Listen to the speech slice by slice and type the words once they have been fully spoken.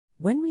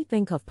When we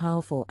think of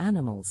powerful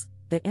animals,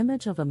 the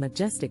image of a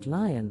majestic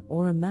lion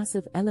or a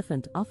massive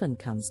elephant often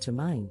comes to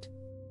mind.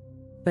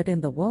 But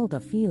in the world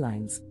of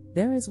felines,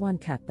 there is one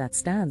cat that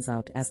stands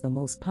out as the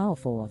most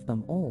powerful of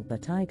them all: the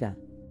tiger.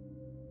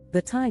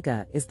 The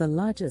tiger is the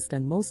largest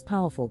and most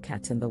powerful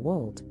cat in the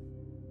world.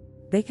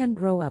 They can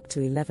grow up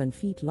to 11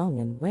 feet long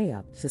and weigh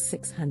up to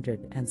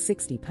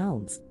 660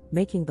 pounds,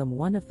 making them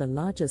one of the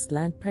largest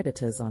land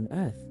predators on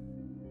Earth.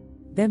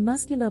 Their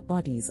muscular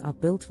bodies are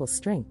built for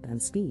strength and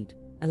speed,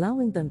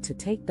 allowing them to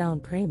take down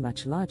prey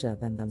much larger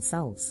than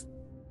themselves.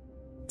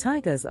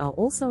 Tigers are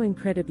also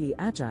incredibly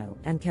agile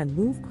and can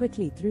move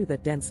quickly through the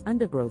dense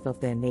undergrowth of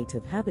their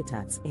native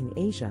habitats in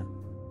Asia.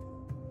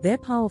 Their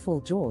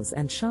powerful jaws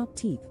and sharp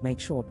teeth make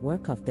short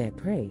work of their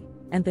prey,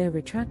 and their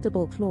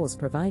retractable claws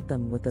provide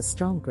them with a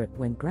strong grip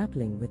when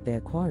grappling with their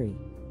quarry.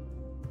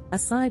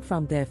 Aside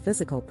from their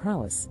physical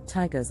prowess,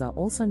 tigers are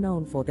also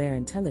known for their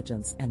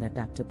intelligence and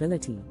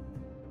adaptability.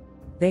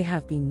 They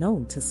have been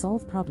known to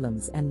solve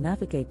problems and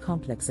navigate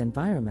complex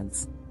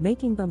environments,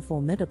 making them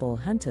formidable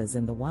hunters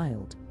in the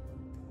wild.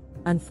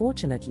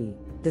 Unfortunately,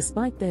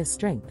 despite their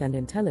strength and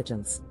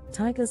intelligence,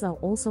 tigers are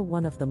also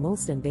one of the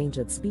most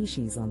endangered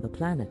species on the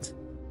planet.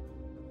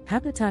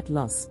 Habitat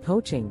loss,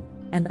 poaching,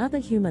 and other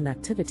human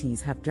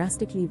activities have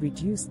drastically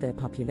reduced their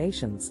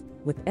populations,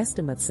 with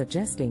estimates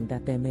suggesting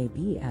that there may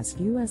be as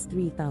few as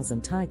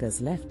 3,000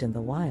 tigers left in the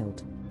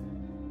wild.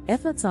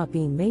 Efforts are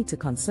being made to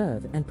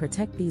conserve and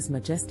protect these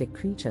majestic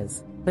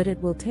creatures, but it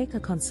will take a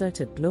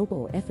concerted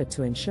global effort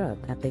to ensure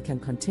that they can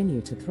continue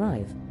to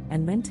thrive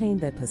and maintain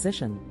their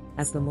position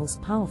as the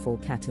most powerful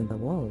cat in the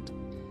world.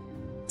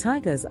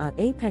 Tigers are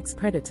apex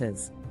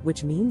predators,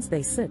 which means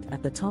they sit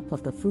at the top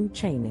of the food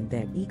chain in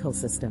their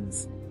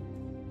ecosystems.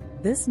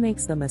 This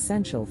makes them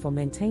essential for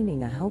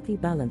maintaining a healthy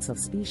balance of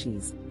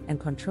species and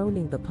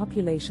controlling the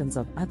populations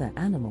of other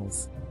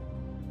animals.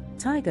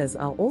 Tigers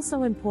are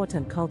also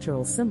important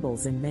cultural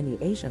symbols in many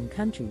Asian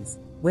countries,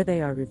 where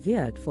they are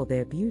revered for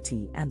their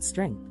beauty and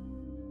strength.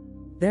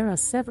 There are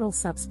several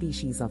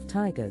subspecies of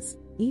tigers,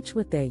 each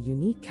with their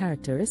unique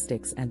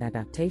characteristics and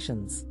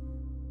adaptations.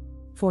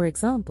 For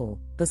example,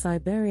 the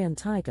Siberian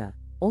tiger,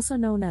 also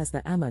known as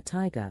the Amur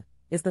tiger,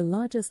 is the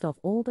largest of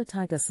all the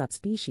tiger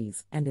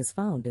subspecies and is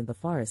found in the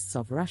forests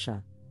of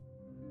Russia.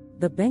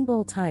 The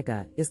Bengal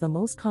tiger is the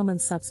most common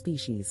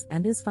subspecies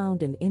and is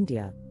found in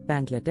India,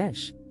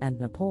 Bangladesh, and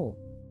Nepal.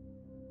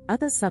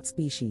 Other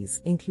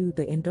subspecies include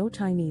the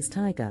Indo-Chinese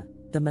tiger,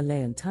 the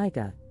Malayan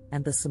tiger,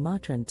 and the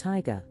Sumatran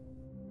tiger.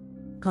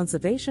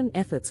 Conservation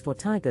efforts for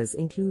tigers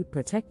include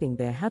protecting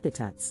their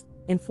habitats,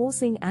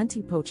 enforcing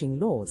anti-poaching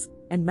laws,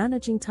 and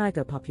managing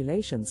tiger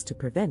populations to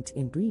prevent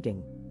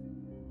inbreeding.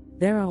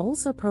 There are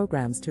also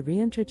programs to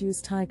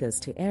reintroduce tigers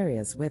to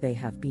areas where they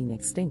have been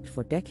extinct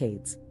for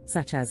decades,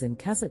 such as in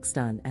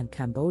Kazakhstan and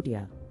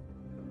Cambodia.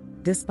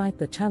 Despite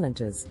the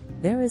challenges,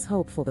 there is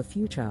hope for the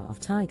future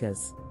of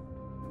tigers.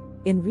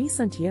 In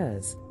recent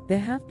years, there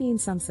have been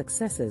some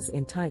successes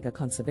in tiger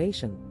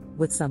conservation,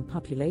 with some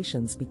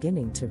populations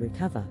beginning to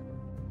recover.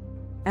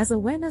 As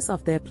awareness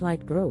of their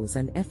plight grows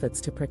and efforts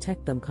to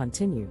protect them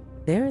continue,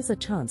 there is a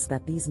chance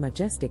that these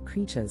majestic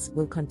creatures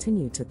will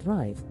continue to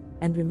thrive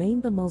and remain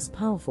the most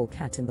powerful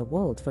cat in the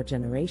world for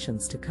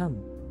generations to come.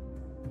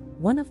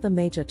 One of the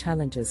major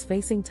challenges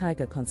facing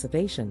tiger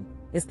conservation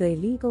is the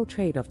illegal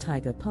trade of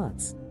tiger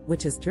parts,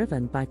 which is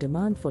driven by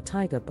demand for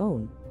tiger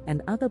bone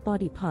and other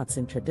body parts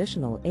in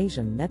traditional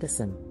Asian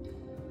medicine.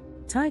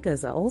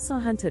 Tigers are also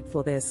hunted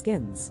for their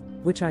skins,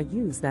 which are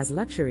used as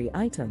luxury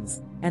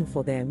items, and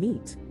for their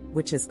meat,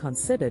 which is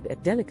considered a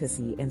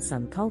delicacy in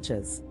some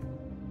cultures.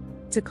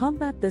 To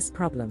combat this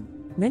problem,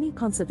 many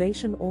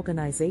conservation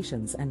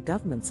organizations and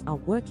governments are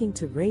working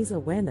to raise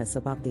awareness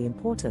about the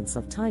importance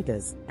of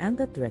tigers and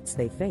the threats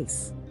they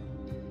face.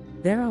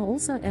 There are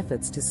also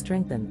efforts to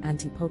strengthen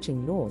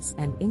anti-poaching laws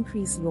and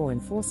increase law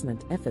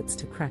enforcement efforts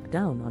to crack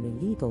down on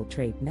illegal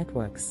trade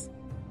networks.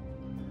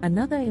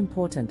 Another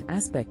important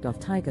aspect of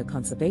tiger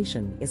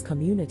conservation is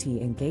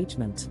community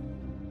engagement.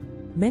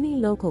 Many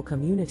local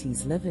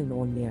communities live in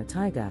or near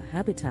tiger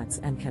habitats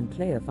and can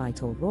play a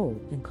vital role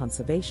in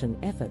conservation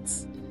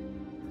efforts.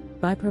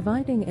 By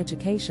providing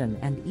education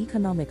and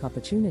economic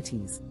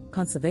opportunities,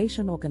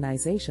 conservation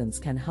organizations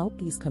can help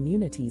these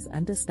communities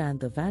understand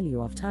the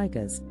value of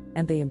tigers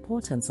and the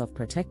importance of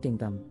protecting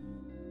them.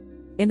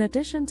 In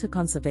addition to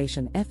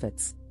conservation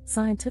efforts,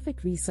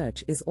 scientific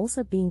research is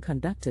also being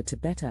conducted to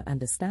better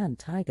understand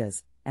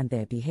tigers and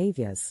their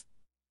behaviors.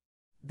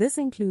 This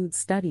includes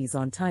studies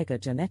on tiger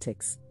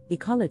genetics,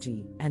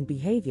 ecology, and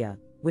behavior,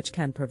 which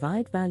can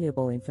provide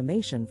valuable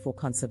information for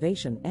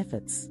conservation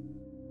efforts.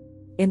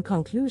 In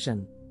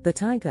conclusion, the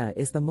tiger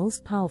is the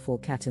most powerful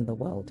cat in the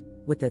world,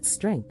 with its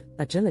strength,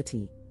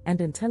 agility,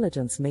 and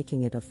intelligence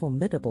making it a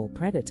formidable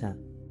predator.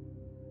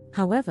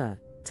 However,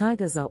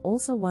 tigers are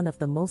also one of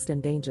the most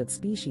endangered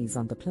species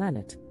on the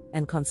planet,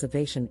 and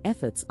conservation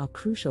efforts are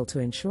crucial to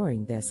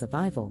ensuring their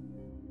survival.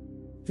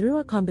 Through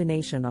a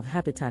combination of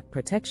habitat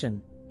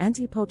protection,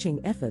 anti-poaching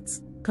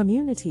efforts,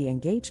 community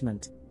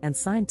engagement, and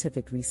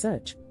scientific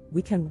research,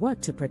 we can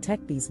work to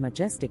protect these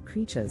majestic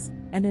creatures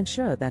and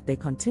ensure that they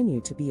continue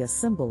to be a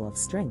symbol of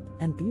strength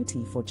and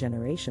beauty for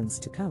generations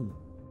to come.